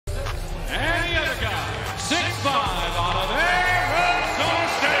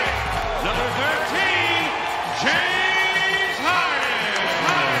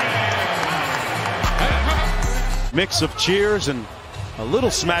Mix of cheers and a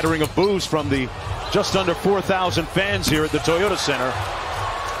little smattering of boos from the just under 4,000 fans here at the Toyota Center.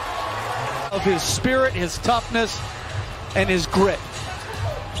 Of his spirit, his toughness, and his grit.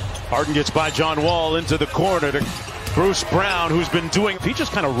 Harden gets by John Wall into the corner to Bruce Brown, who's been doing, he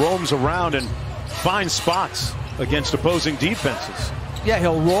just kind of roams around and finds spots against opposing defenses. Yeah,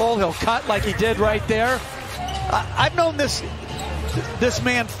 he'll roll, he'll cut like he did right there. I've known this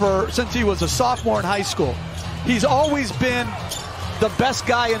man since he was a sophomore in high school. He's always been the best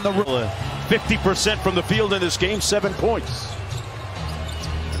guy in the room. 50% from the field in this game, 7 points.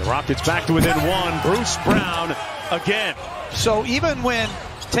 And the Rockets back to within one. Bruce Brown again. So even when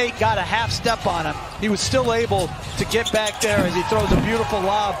Tate got a half step on him, he was still able to get back there as he throws a beautiful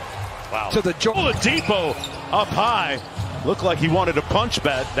lob to the Oladipo up high. Looked like he wanted to punch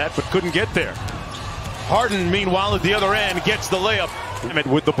that, but couldn't get there. Harden, meanwhile, at the other end, gets the layup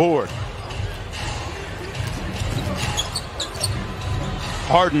with the board.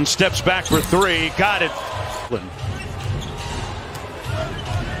 Harden steps back for three. Got it.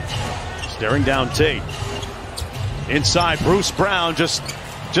 Staring down Tate. Inside, Bruce Brown just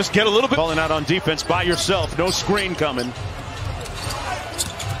get a little bit. Calling out on defense by yourself. No screen coming.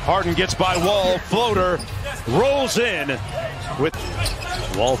 Harden gets by Wall. Floater. Rolls in. With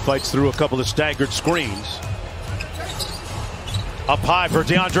Wall fights through a couple of staggered screens. Up high for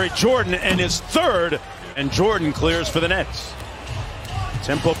DeAndre Jordan and his third. And Jordan clears for the Nets.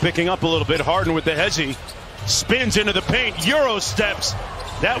 Tempo picking up a little bit. Harden with the hezzy. Spins into the paint. Euro steps.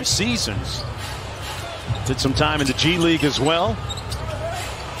 That was seasons. Did some time in the G League as well.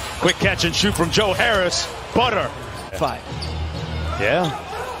 Quick catch and shoot from Joe Harris. Butter. 5. Yeah.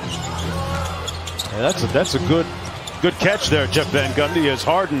 That's a good catch there, Jeff Van Gundy, as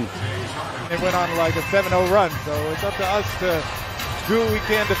Harden. They went on like a 7-0 run, so it's up to us to do what we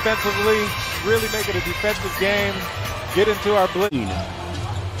can defensively, really make it a defensive game, get into our blitz.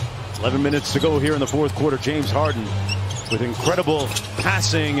 11 minutes to go here in the fourth quarter. James Harden with incredible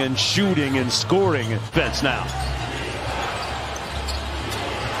passing and shooting and scoring defense now.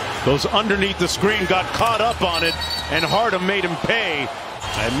 Goes underneath the screen, got caught up on it, and Harden made him pay.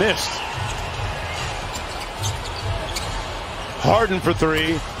 I missed. Harden for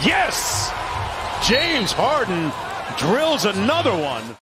three. Yes! James Harden drills another one.